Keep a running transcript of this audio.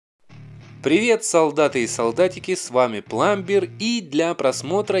Привет, солдаты и солдатики, с вами Пломбир, и для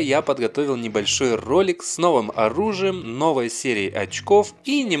просмотра я подготовил небольшой ролик с новым оружием, новой серией очков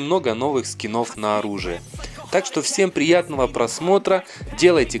и немного новых скинов на оружие. Так что всем приятного просмотра,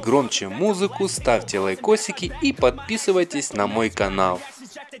 делайте громче музыку, ставьте лайкосики и подписывайтесь на мой канал.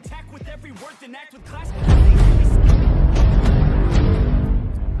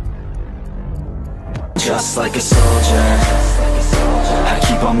 Just like a soldier, I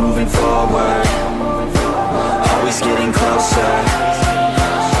keep on moving forward, always getting closer,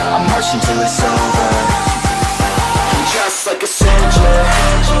 I'm marching till it's over. Just like a soldier,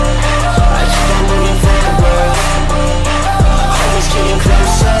 I keep on moving forward, always getting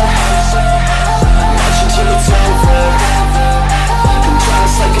closer, I'm marching till it's over.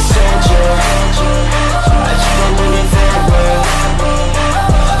 Just like a soldier, I keep on moving forward,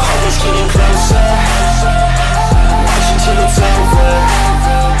 always getting closer.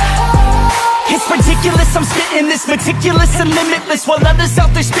 It's ridiculous, I'm spitting this meticulous and limitless, while others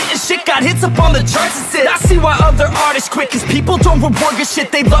out there spitting shit got hits up on the charts and shit. I see why other artists quit, cause people don't reward good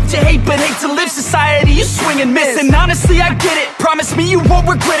shit. They love to hate but hate to live. Society, you swing and miss. And honestly I get it, promise me you won't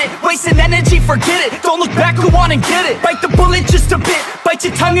regret it. Wasting energy, forget it, don't look back, go on and get it. Bite the bullet just a bit, bite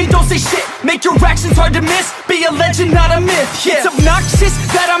your tongue and don't say shit. Make your actions hard to miss, be a legend not a myth. Yeah. It's obnoxious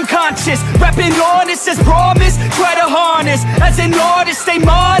that I'm conscious, rapping honest as promise. Try to harness, as an artist stay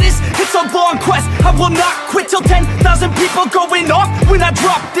modest. It's a long quest, I will not quit till 10,000 people going off when I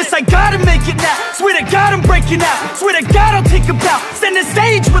drop this. I gotta make it now, swear to God I'm breaking out. Swear to God I'll take a bow, stand the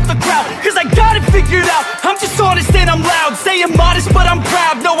stage with the crowd, cause I got it figured out. I'm just honest and I'm loud, saying modest but I'm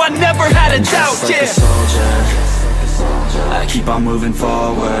proud. No, I never had a doubt, just like a soldier, I keep on moving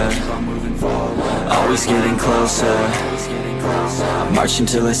forward, always getting closer, I'm marching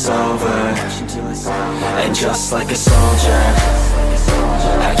till it's over. And just like a soldier,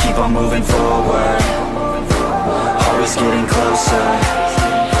 I keep on moving forward, always getting closer,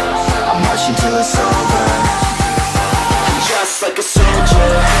 I'm marching till it's over. Just like a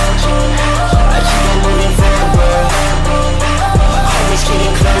soldier, I keep on moving forward, always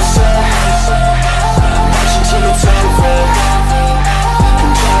getting closer, I'm marching till it's over.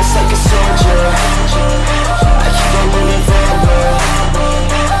 Just like a soldier, I keep on moving forward,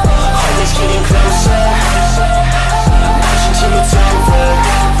 always getting closer, I'm marching till it's over.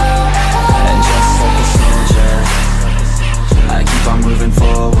 And just like a soldier, I keep on moving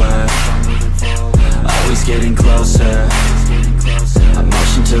forward, always getting closer, I'm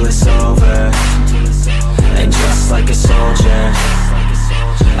marching till it's over. And just like a soldier,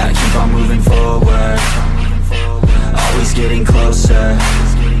 I keep on moving forward, always getting closer,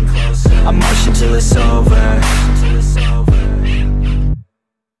 I'm marching till it's over.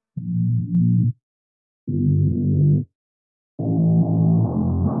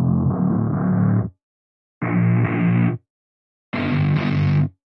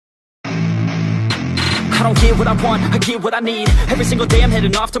 I don't get what I want, I get what I need. Every single day I'm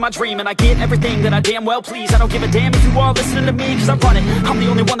heading off to my dream, and I get everything that I damn well please. I don't give a damn if you all listening to me, cause I run it. I'm the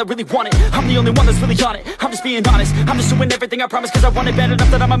only one that really want it, I'm the only one that's really on it. I'm just being honest, I'm just doing everything I promise, cause I want it bad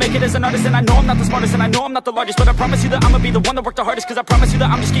enough that I'ma make it as an artist. And I know I'm not the smartest, and I know I'm not the largest, but I promise you that I'ma be the one that worked the hardest, cause I promise you that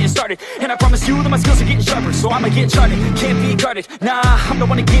I'm just getting started. And I promise you that my skills are getting sharper, so I'ma get charted, can't be guarded. Nah, I'm the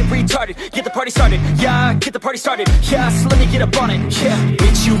one to get retarded, get the party started. Yeah, get the party started, yeah, so let me get up on it. Yeah,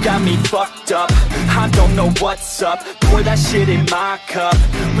 bitch, you got me fucked up, I don't know what's up. Pour that shit in my cup,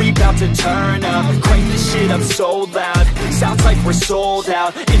 we bout to turn up. Crank this shit up so loud, sounds like we're sold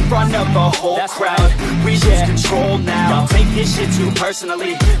out. In front of the whole crowd, we lose control now. Y'all take this shit too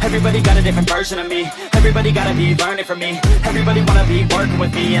personally, everybody got a different version of me. Everybody gotta be learning from me, everybody wanna be working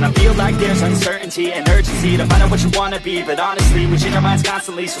with me. And I feel like there's uncertainty and urgency to find out what you wanna be. But honestly, we change our minds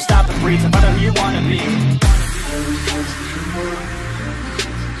constantly, so stop and breathe and find out who you wanna be.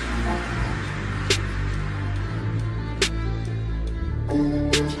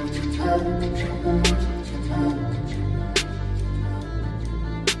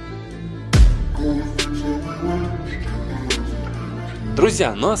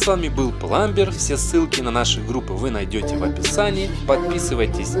 Друзья, ну а с вами был Пломбир. Все ссылки на наши группы вы найдете в описании.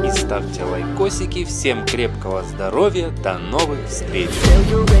 Подписывайтесь и ставьте лайкосики. Всем крепкого здоровья, до новых встреч!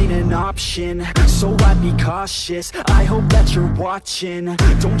 Option, so I be cautious. I hope that you're watching.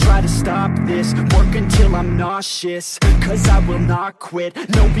 Don't try to stop this, walk until I'm nauseous. Cause I will not quit,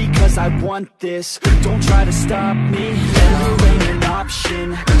 no, because I want this. Don't try to stop me now.